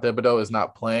Kayshon Thibodeau is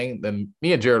not playing, then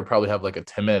me and Jared would probably have like a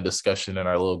 10-minute discussion in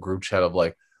our little group chat of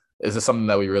like, is this something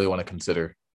that we really want to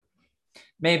consider?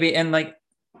 Maybe. And like,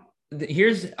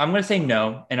 I'm going to say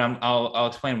no, and I'll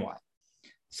explain why.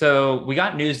 So we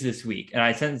got news this week, and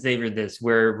I sent Xavier this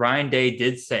where Ryan Day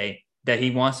did say that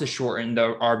he wants to shorten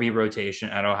the RB rotation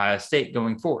at Ohio State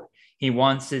going forward. He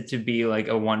wants it to be like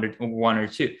a one or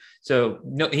two. So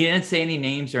no, he didn't say any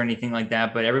names or anything like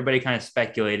that, but everybody kind of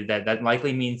speculated that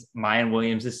likely means Mayan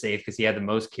Williams is safe because he had the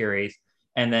most carries.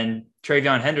 And then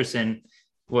Travion Henderson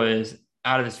was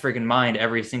out of his freaking mind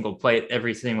every single play,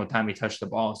 every single time he touched the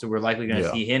ball. So we're likely going to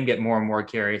Yeah. see him get more and more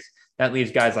carries. That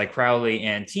leaves guys like Crowley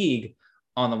and Teague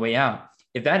on the way out.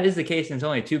 If that is the case, and it's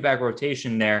only a two-back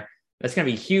rotation there, that's going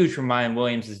to be huge for Mayan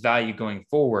Williams' value going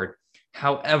forward.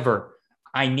 However,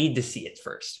 I need to see it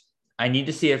first. I need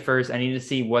to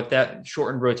see what that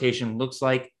shortened rotation looks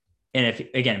like. And if,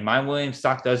 again, Mayan Williams'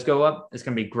 stock does go up, it's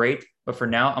going to be great. But for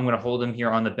now, I'm going to hold him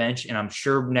here on the bench. And I'm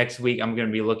sure next week I'm going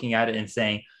to be looking at it and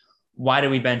saying, why do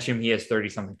we bench him? He has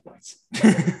 30-something points.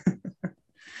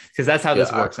 Because that's how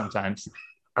this works sometimes.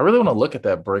 I really want to look at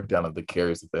that breakdown of the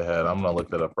carries that they had. I'm going to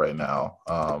look that up right now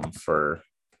for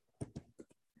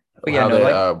how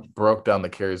they broke down the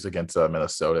carries against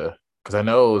Minnesota. Because I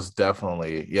know it was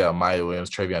definitely, Maya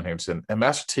Williams, Travion Henderson, and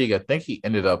Master Teague. I think he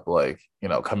ended up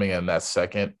coming in that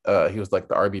second. He was like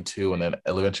the RB2 and then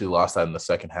eventually lost that in the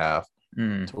second half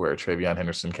to where Travion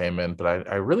Henderson came in. But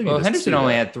I really need to Henderson see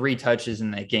only that. had 3 touches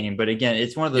in that game. But again,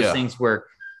 it's one of those things where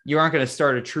you aren't going to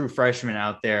start a true freshman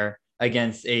out there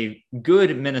against a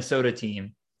good Minnesota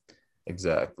team.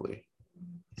 Exactly.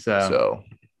 So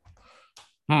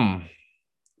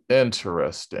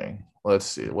interesting. Let's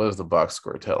see. What is the box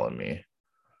score telling me?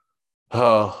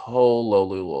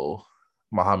 Lolo.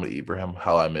 Muhammad Ibrahim,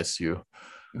 how I miss you.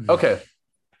 Okay.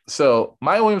 So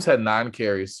Maya Williams had 9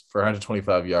 carries for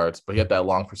 125 yards, but he had that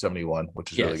long for 71,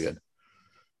 which is really good.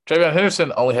 Travion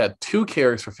Henderson only had 2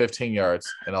 carries for 15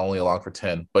 yards and only a long for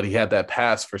 10, but he had that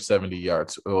pass for 70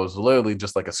 yards. It was literally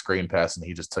just like a screen pass, and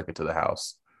he just took it to the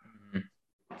house.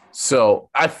 So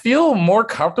I feel more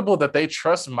comfortable that they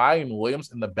trust Mayan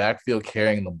Williams in the backfield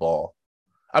carrying the ball.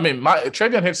 I mean,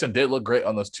 Travion Henderson did look great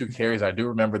on those 2 carries. I do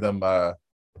remember them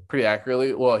pretty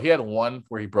accurately. Well, he had one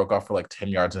where he broke off for like 10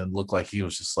 yards and it looked like he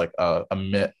was just like a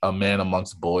man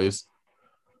amongst boys.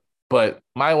 But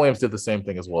Mayan Williams did the same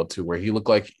thing as well, too, where he looked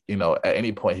like, at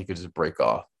any point he could just break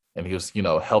off. And he was,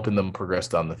 helping them progress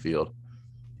down the field.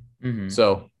 Mm-hmm.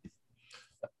 So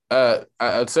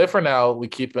I'd say for now, we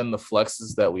keep in the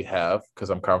flexes that we have because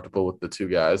I'm comfortable with the 2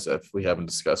 guys. If we haven't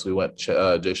discussed, we went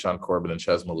Jay-Sean Corbin and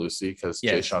Ches Malusi because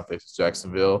Jay-Sean faces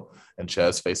Jacksonville and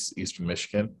Ches faces Eastern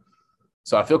Michigan.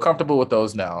 So I feel comfortable with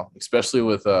those now, especially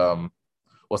with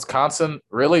Wisconsin.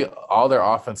 Really, all their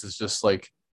offense is just like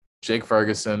Jake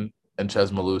Ferguson and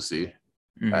Ches Malusi.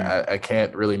 Mm-hmm. I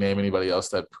can't really name anybody else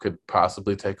that could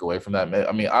possibly take away from that.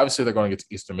 I mean, obviously they're going to get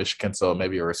to Eastern Michigan, so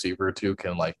maybe a receiver or 2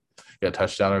 can get a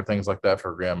touchdown or things like that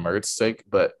for Graham Mertz's sake.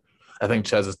 But I think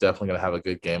Ches is definitely going to have a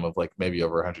good game of maybe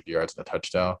over 100 yards and a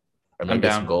touchdown, or maybe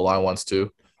some goal line ones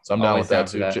too. So I'm Always down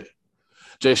with that too.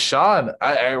 Jay Sean,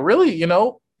 I really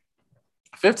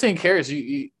 15 carries.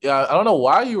 I don't know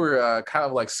why you were kind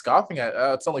of scoffing at.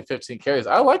 It's only 15 carries.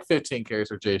 I like 15 carries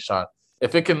for Jay Sean.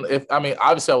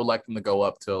 Obviously I would like them to go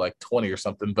up to 20 or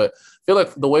something, but I feel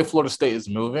like the way Florida State is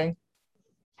moving,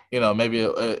 maybe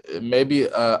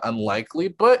unlikely,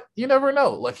 but you never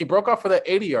know. He broke off for that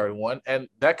 80-yard one, and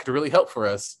that could really help for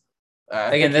us.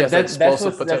 Again,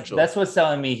 that's what's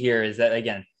selling me here is that,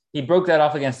 again, he broke that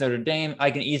off against Notre Dame.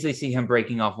 I can easily see him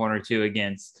breaking off 1 or 2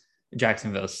 against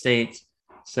Jacksonville State.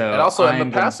 So, and also in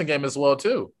the passing game as well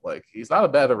too. He's not a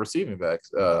bad receiving back.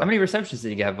 How many receptions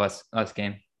did he have last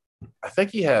game? I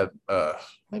think he had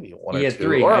maybe one He or had two,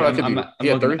 three. or it could be he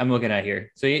had three. I'm looking at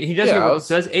here. So he does Yeah, get I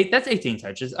so was. that's 18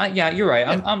 touches. Yeah, you're right.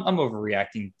 Yeah, I'm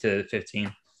overreacting to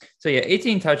 15. So yeah,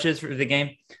 18 touches for the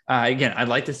game. Again, I'd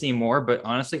like to see more, but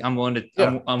honestly, yeah, I'm willing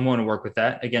to work with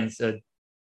that against a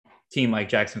team like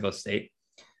Jacksonville State.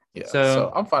 yeah. So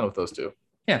So I'm fine with those two.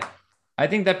 yeah, I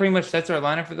think that pretty much sets our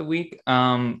lineup for the week. You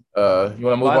want to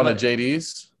move on to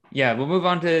JD's? Yeah, we'll move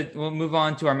on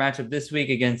to our matchup this week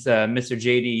against Mr.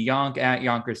 JD Yonk at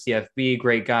Yonker CFB.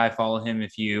 Great guy. Follow him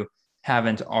if you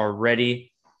haven't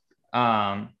already.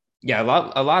 Yeah,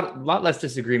 a lot less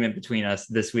disagreement between us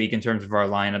this week in terms of our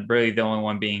lineup. Really, the only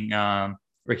one being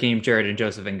Raheem Jarrett and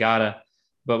Joseph Ngata.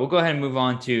 But we'll go ahead and move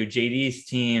on to JD's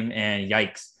team. And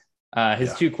yikes, his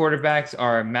Yeah. two quarterbacks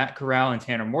are Matt Corral and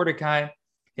Tanner Mordecai.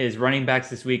 His running backs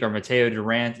this week are Mateo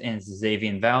Durant and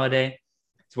Xavier Valade.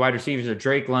 His wide receivers are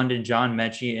Drake London, John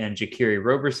Mechie, and Jakiri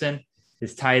Roberson.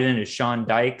 His tight end is Sean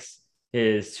Dykes.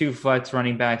 His two flex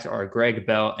running backs are Greg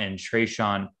Bell and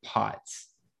Trayshawn Potts.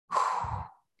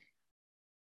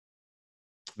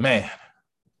 Man,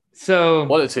 So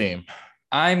what a team!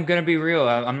 I'm gonna be real.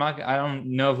 I'm not. I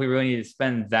don't know if we really need to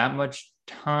spend that much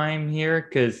time here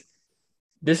because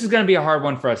this is gonna be a hard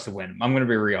one for us to win. I'm gonna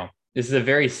be real. This is a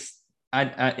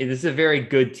very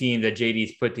good team that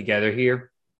JD's put together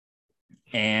here,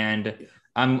 and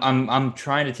I'm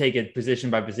trying to take it position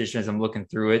by position as I'm looking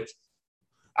through it.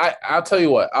 I'll tell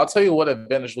you what. I'll tell you what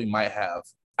advantage we might have.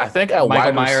 I think at Michael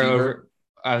wide Meyer receiver. over.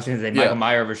 I was going to say Michael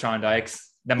Meyer over Sean Dykes.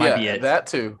 That might be it. That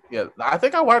too. Yeah, I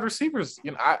think our wide receivers.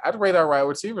 I'd rate our wide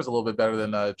receivers a little bit better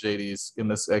than JD's in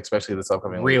this, especially this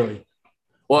upcoming week. Really?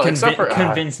 Well, except for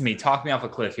convince me. Talk me off a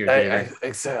cliff here, David.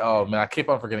 Oh man, I keep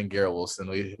on forgetting Garrett Wilson.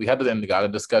 We had the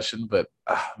Ngata discussion, but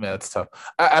man, it's tough.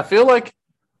 I feel like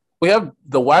we have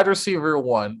the wide receiver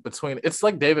one between. It's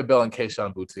like David Bell and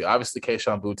Kayshon Boutte. Obviously,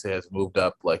 Kayshon Boutte has moved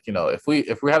up. Like if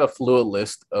we had a fluid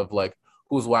list of like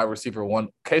who's wide receiver one,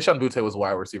 Kayshon Boutte was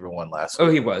wide receiver one last week.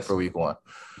 Oh, he was for week one.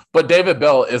 But David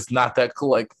Bell is not that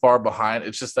like far behind.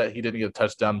 It's just that he didn't get a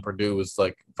touchdown. Purdue was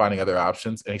like finding other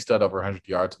options, and he still had over 100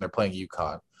 yards, and they're playing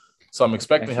UConn. So I'm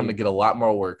expecting him to get a lot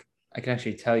more work. I can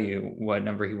actually tell you what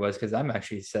number he was because I'm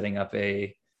actually setting up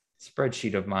a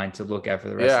spreadsheet of mine to look at for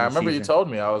the rest of the season. Yeah, I remember you told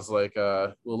me. I was like,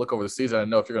 we'll look over the season. I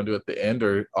don't know if you're going to do it at the end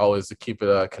or always to keep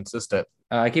it consistent.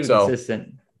 I keep it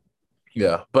consistent.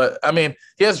 Yeah, but I mean,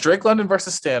 he has Drake London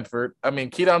versus Stanford. I mean,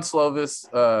 Keaton Slovis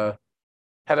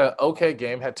had an okay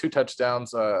game, had two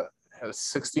touchdowns, had a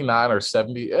 69 or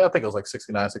 70. I think it was like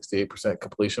 69, 68%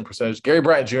 completion percentage. Gary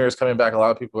Bryant Jr. is coming back. A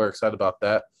lot of people are excited about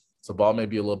that. So ball may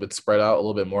be a little bit spread out a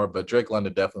little bit more, but Drake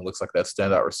London definitely looks like that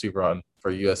standout receiver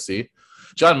for USC.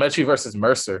 John Mechie versus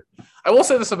Mercer. I will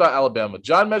say this about Alabama.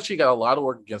 John Mechie got a lot of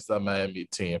work against that Miami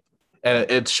team.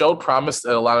 And it showed promise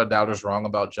that a lot of doubters wrong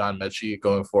about John Mechie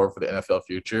going forward for the NFL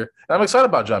future. And I'm excited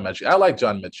about John Mechie. I like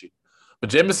John Mechie. But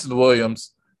Jameson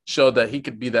Williams showed that he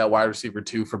could be that wide receiver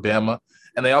too for Bama.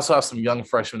 And they also have some young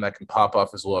freshmen that can pop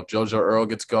off as well. If JoJo Earl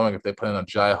gets going, if they put in a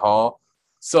Jai Hall.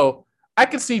 So I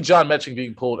could see John Mechie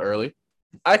being pulled early.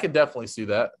 I could definitely see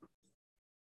that.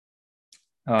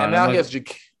 And now he has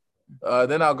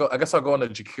then I'll go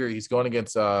into Jakiri. He's going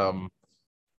against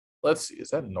let's see,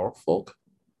 is that Norfolk?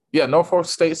 Yeah, Norfolk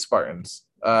State Spartans.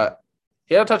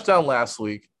 He had a touchdown last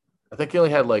week. I think he only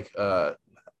had like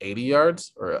 80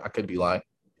 yards, or I could be lying.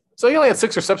 So he only had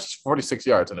 6 receptions for 46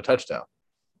 yards and a touchdown.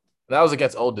 And that was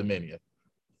against Old Dominion.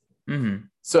 Mm-hmm.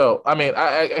 So, I mean,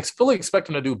 I fully expect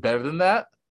him to do better than that,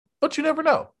 but you never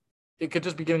know. He could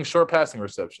just be getting short passing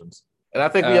receptions. And I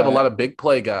think we have a lot of big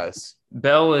play guys.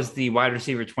 Bell was the wide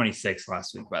receiver 26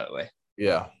 last week, by the way.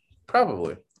 Yeah,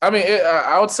 probably. I mean,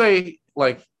 I would say,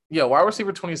 like, yeah, wide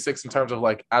receiver 26 in terms of,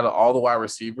 like, out of all the wide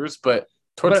receivers, but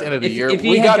towards the end of the year, if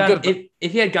he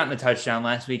had gotten a touchdown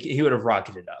last week, he would have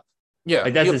rocketed up. Yeah,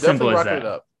 like, that's as simple as that.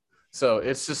 Up. So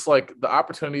it's just like the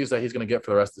opportunities that he's going to get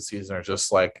for the rest of the season are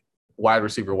just like wide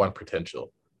receiver one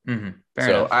potential. Mm-hmm.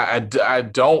 So I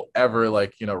don't ever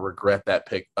regret that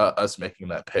pick, us making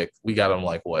that pick. We got him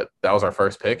like what? That was our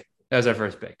first pick? That was our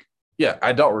first pick. Yeah,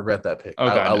 I don't regret that pick. Oh,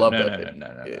 God, I love that pick.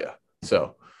 No. Yeah.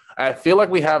 So I feel like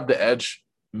we have the edge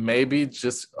maybe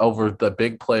just over the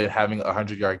big play having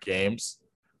 100-yard games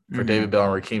for David Bell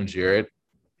and Raheem Jarrett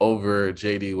over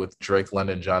JD with Drake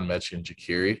London, John Mechie, and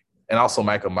Jakiri, and also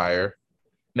Michael Meyer.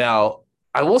 Now,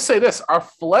 I will say this. Our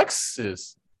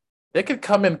flexes, they could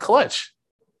come in clutch.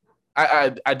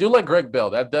 I do like Greg Bell.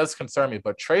 That does concern me.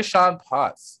 But Trayshawn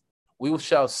Potts, we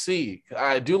shall see.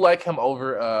 I do like him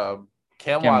over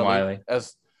Cam Wiley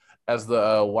as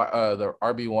the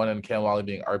RB1 and Cam Wiley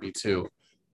being RB2.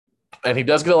 And he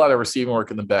does get a lot of receiving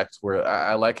work in the backs where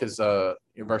I like his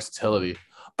versatility.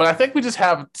 But I think we just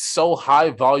have so high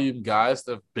volume guys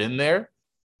that have been there,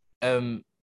 and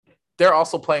they're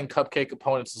also playing cupcake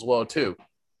opponents as well too.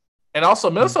 And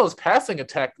also Minnesota's passing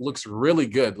attack looks really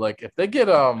good. Like if they get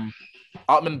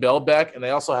Ottman Bell back, and they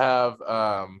also have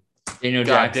Daniel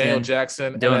Jackson,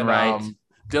 Dylan and then Wright.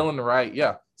 Dylan Wright,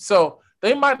 yeah. So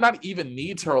they might not even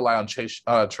need to rely on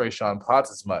Trayshawn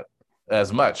Potts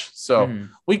as much. So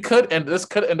we could, and this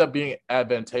could end up being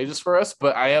advantageous for us.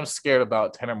 But I am scared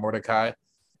about Tanner Mordecai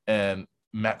and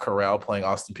Matt Corral playing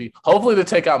Austin Peay. Hopefully they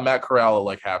take out Matt Corral at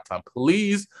like halftime.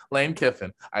 Please, Lane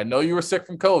Kiffin. I know you were sick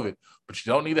from COVID, but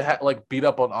you don't need to beat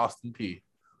up on Austin Peay.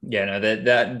 Yeah, no,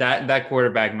 that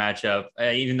quarterback matchup,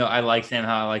 even though I like Sam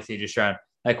Howell, I like CJ Stroud,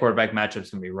 that quarterback matchup is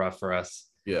going to be rough for us.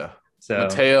 Yeah. So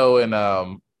Mateo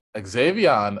and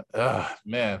Xavier,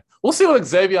 man. We'll see what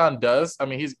Xavier does. I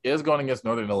mean, he is going against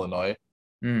Northern Illinois.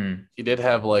 He did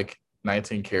have like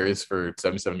 19 carries for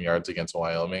 77 yards against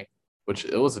Wyoming, which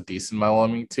it was a decent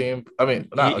Wyoming team. I mean,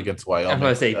 not against Wyoming. I'm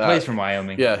going to say he plays from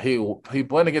Wyoming. Yeah, he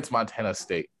played against Montana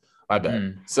State. My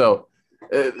bad. So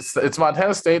it's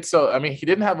Montana State. So, I mean, he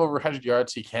didn't have over 100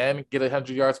 yards. He can get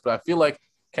 100 yards, but I feel like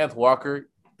Kenneth Walker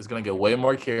is going to get way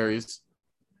more carries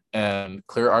and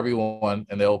clear RB1,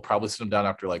 and they'll probably sit him down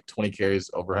after like 20 carries,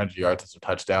 over 100 yards and some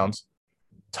touchdowns.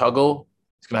 Tuggle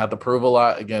is going to have to prove a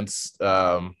lot against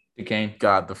Duquesne.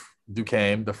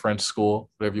 Duquesne, the French school,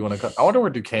 whatever you want to call it. I wonder where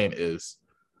Duquesne is.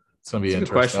 It's going to be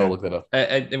interesting. I'll look that up.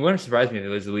 It wouldn't surprise me if it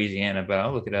was Louisiana, but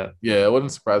I'll look it up. Yeah, it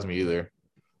wouldn't surprise me either.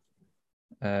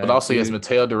 But also, he has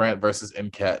Mateo Durant versus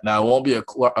MCAT. Now, it won't be a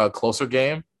closer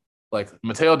game. Like,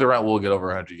 Mateo Durant will get over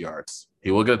 100 yards.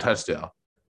 He will get a touchdown.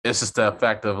 It's just the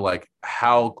fact of, like,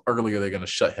 how early are they going to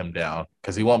shut him down?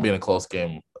 Because he won't be in a close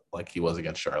game like he was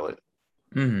against Charlotte.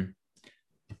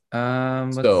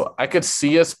 So I could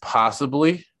see us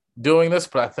possibly doing this,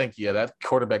 but I think, that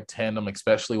quarterback tandem,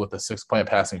 especially with the 6-point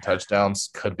passing touchdowns,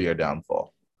 could be our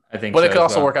downfall. I think But it could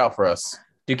also work out for us.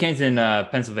 Duquesne's in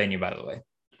Pennsylvania, by the way.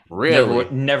 Really?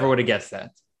 Never would have guessed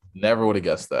that. Never would have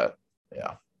guessed that.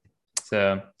 Yeah.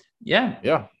 So, yeah.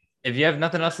 Yeah. If you have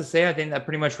nothing else to say, I think that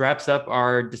pretty much wraps up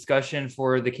our discussion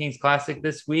for the Kings Classic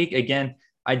this week. Again,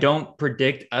 I don't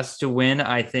predict us to win.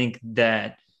 I think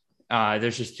that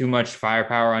there's just too much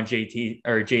firepower on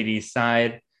JD's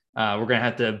side. We're gonna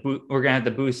have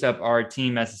to boost up our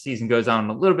team as the season goes on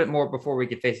a little bit more before we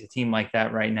could face a team like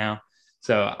that right now.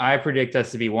 So I predict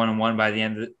us to be 1-1 by the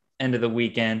end of the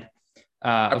weekend.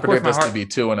 I predict us to be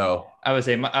 2-0. I would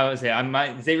say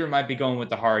Xavier might be going with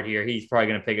the hard here. He's probably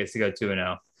going to pick us to go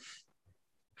 2-0,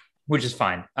 which is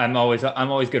fine. I'm always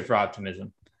good for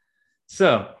optimism.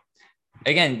 So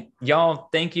again, y'all,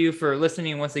 thank you for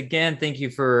listening once again. Thank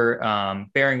you for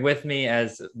bearing with me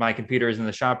as my computer is in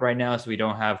the shop right now, so we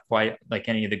don't have quite like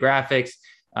any of the graphics.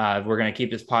 We're going to keep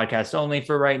this podcast only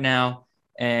for right now.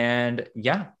 And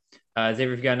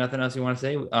Xavier, if you got nothing else you want to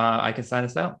say, I can sign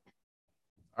us out.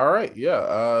 All right.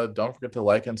 Yeah. Don't forget to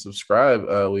like and subscribe.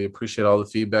 We appreciate all the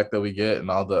feedback that we get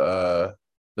and all the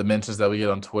mentions that we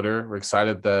get on Twitter. We're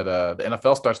excited that the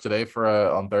NFL starts today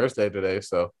on Thursday today.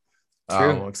 So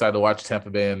I'm excited to watch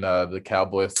Tampa Bay and the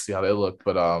Cowboys to see how they look,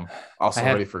 but also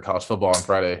ready for college football on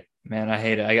Friday. Man, I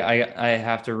hate it. I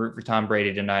have to root for Tom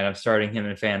Brady tonight. I'm starting him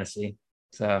in fantasy.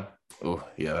 So. Oh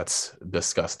yeah, that's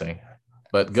disgusting.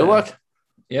 But good luck.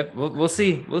 Yep. We'll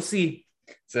see.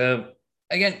 So.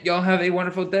 Again, y'all have a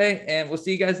wonderful day, and we'll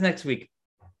see you guys next week.